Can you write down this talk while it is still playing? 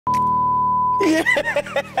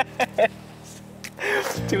Yeah.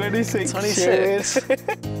 26. 26.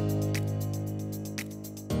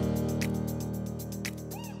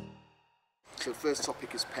 So the first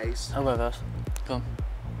topic is pace. I'll go first. Come on.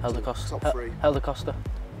 Helder Costa. Top three. Helder Costa.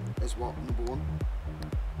 As what, number one?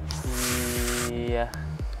 Yeah.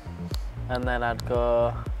 And then I'd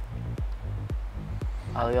go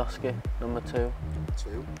Alioski, number 2.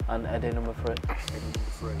 2. And Eddie, number 3. Eddie,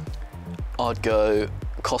 number 3. I'd go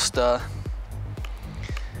Costa,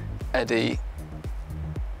 Eddie,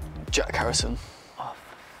 Jack Harrison. Oh.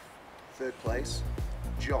 Third place,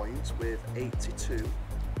 joint with 82,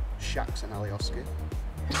 Shaqs and Alioski.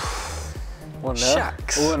 1-0.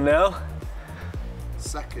 Shaqs. 1-0.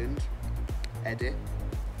 Second, Eddie.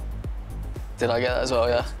 Did I get that as well,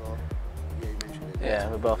 yeah? Yeah, you mentioned it. Yeah,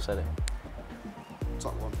 we both said it.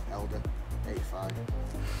 Top one, Elder, 85.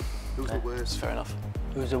 Who's the That's worst? fair enough.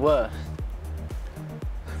 Who's the worst?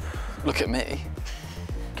 Look at me.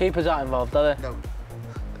 Keepers aren't involved, are they? No.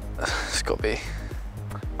 It's got to be.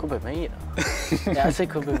 Could be me, you know. Yeah, I'd say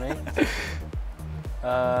could be me.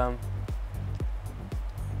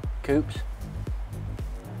 Coops.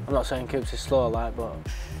 I'm not saying Coops is slow, like, but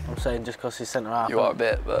I'm saying just because he's centre half. You are a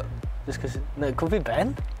bit, but. Just because. No, it could be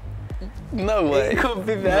Ben. No way. It could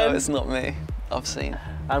be Ben. No, it's not me. I've seen.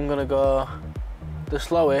 I'm gonna go the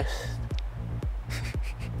slowest.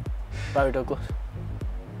 Barry Douglas.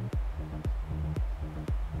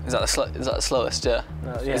 Is that the slowest? Yeah.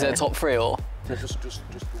 No, yeah. Is it a top 3 or? Just the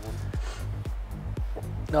one.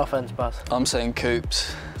 No offence, Baz. I'm saying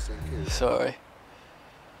Coops. Saying Coops. Sorry.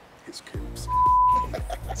 It's Coops.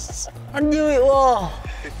 I knew it was.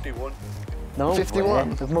 51. No,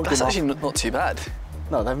 51. They've mugged That's him actually off. not too bad.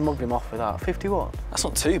 No, they've mugged him off with that. 51. That's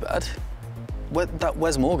not too bad.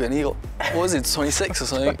 Where's Morgan? He got, what was it, 26 or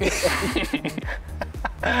something?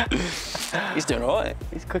 He's doing all right.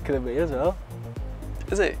 He's quicker than me as well.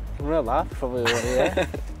 Is he? In real life, probably. Yeah.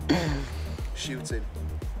 Shooting.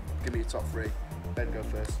 Give me your top 3. Ben, go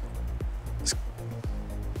first. It's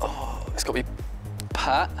got to be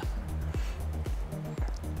Pat.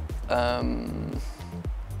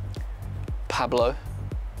 Pablo.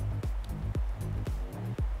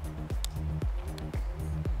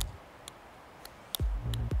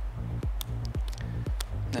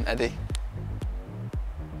 And Eddie.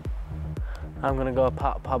 I'm gonna go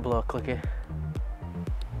Pablo Clicky.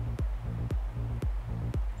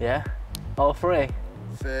 Yeah? All 3?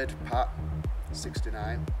 Third, Pat,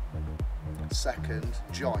 69. Second,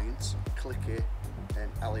 joint, Clicky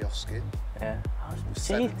and Alioski. Yeah. with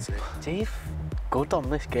See, 70. Steve, good on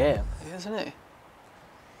this game. Yeah, isn't it?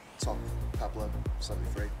 Top, Pablo,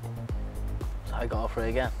 73. So I got all 3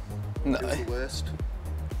 again. No. Who's the worst?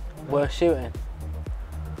 Worst shooting?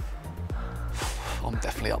 I'm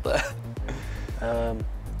definitely up there.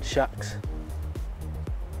 Shaqs.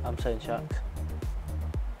 I'm saying Shaqs.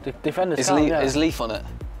 Defenders Is, count, yeah. is Leaf on it?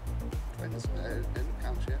 Defenders,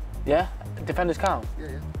 counts, yeah. Yeah? Defenders count? Yeah,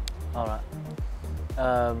 yeah. All right.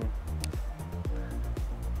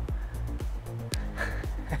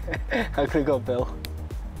 I'm gonna go Bill.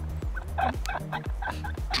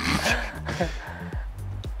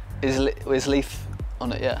 Is Leaf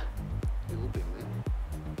on it? Yeah. It will be me.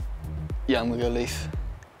 Yeah, I'm gonna go Leaf.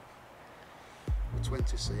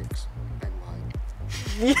 26, Ben White.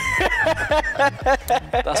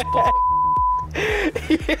 That's bot.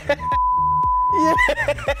 Yeah.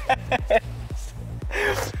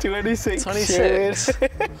 26. 26.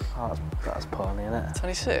 Oh, that's porny, isn't it?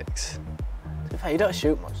 26. In fact, you don't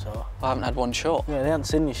shoot much, so. I haven't had one shot. Yeah, they haven't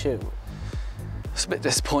seen you shoot. It's a bit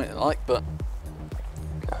disappointing, like, but.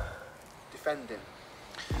 Defending.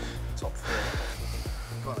 Top 3.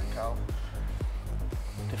 Go on then, Cal.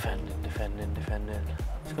 Defending.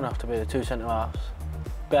 It's gonna have to be the 2 centre halves.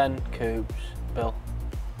 Ben, Coops, Bill.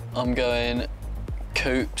 I'm going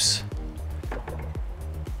Coops,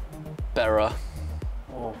 Berra.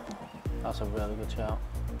 Oh, that's a really good shout.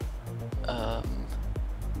 I'm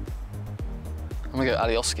gonna go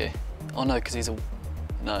Alioski. Oh no, because he's a.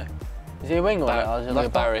 No. Is he a wing or is he I'm gonna go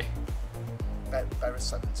left back? Barry. Barry's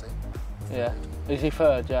 70. Yeah. Is he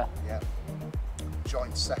third? Yeah. Yeah.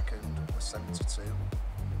 Joint second was 72.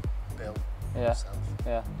 Bill. Yeah. Himself.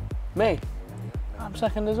 Yeah. Me? I'm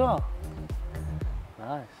second as well.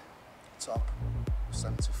 Nice. Top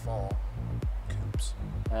 74. Coops.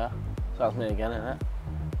 Yeah. So that's me again, isn't it?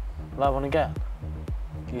 Will I have one again?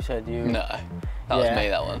 You said you. No, that was me.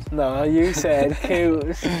 That one. No, you said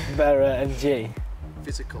Coops, Berra, and G.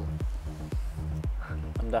 Physical.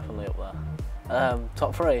 I'm definitely up there.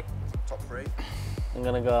 Top 3. Top 3. I'm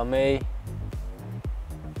gonna go me,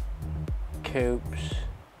 Coops,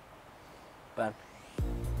 Ben.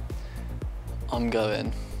 I'm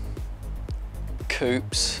going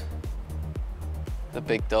Coops, the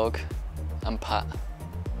big dog, and Pat.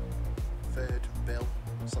 Third, Bill,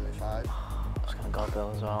 75. I was going to go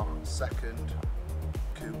Bill as well. Second,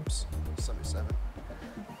 Coops, 77.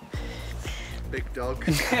 Big dog,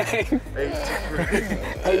 83.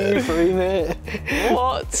 83, mate.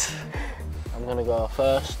 What? I'm going to go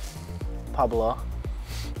first, Pablo.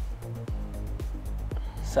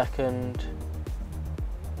 Second,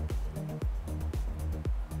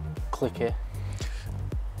 Clicky.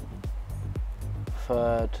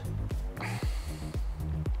 Third, I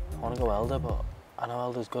want to go Elder, but I know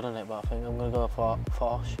Elder's good in it, but I think I'm going to go for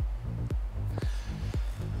Forsh.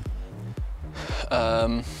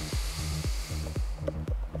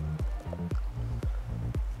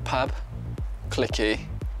 Pab, Clicky,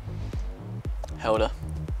 Helder.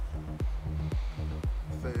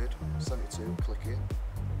 Third, 72, Clicky.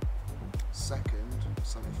 Second,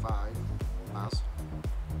 75, Baz.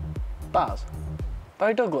 Baz?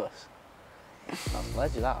 Barry Douglas? That's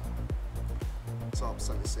legend, that. Top,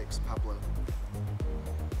 76, Pablo.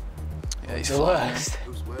 Yeah, he's The flying. worst.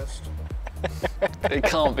 Who's worst? It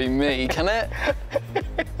can't be me, can it?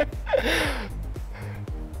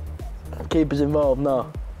 Keepers involved,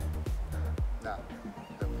 no. Nah,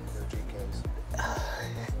 no GKs.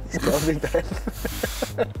 It's got to be Ben.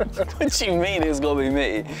 What do you mean it's got to be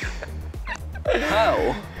me?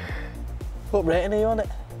 How? What rating are you on it?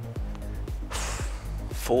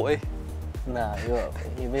 40? Nah, you won't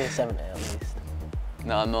be. You'll be a 70 at least.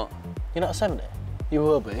 No, I'm not. You're not a 70? You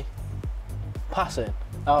will be. Passing.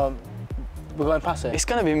 We're going passing. It's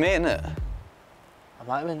going to be me, isn't it? I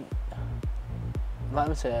might even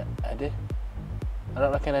say Eddie. I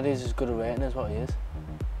don't reckon Eddie's as good a rating as what he is.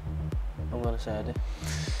 I'm going to say Eddie.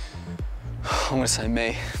 I'm going to say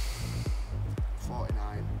me.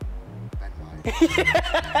 49, Ben White.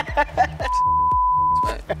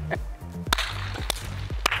 Mate.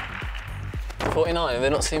 49, have they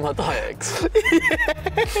not seen my diags?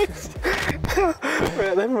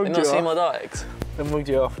 Right, they Have mugged they you not seen off. my diags? They mugged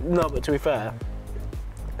you off. No, but to be fair,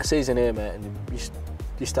 a season here, mate, and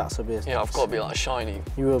your stats will be... Yeah, I've got to be like a shiny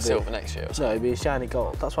You will be. silver next year or something. No, it'll be a shiny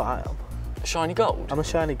gold. That's what I am. A shiny gold? I'm a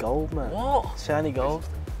shiny gold, mate. What? Shiny gold.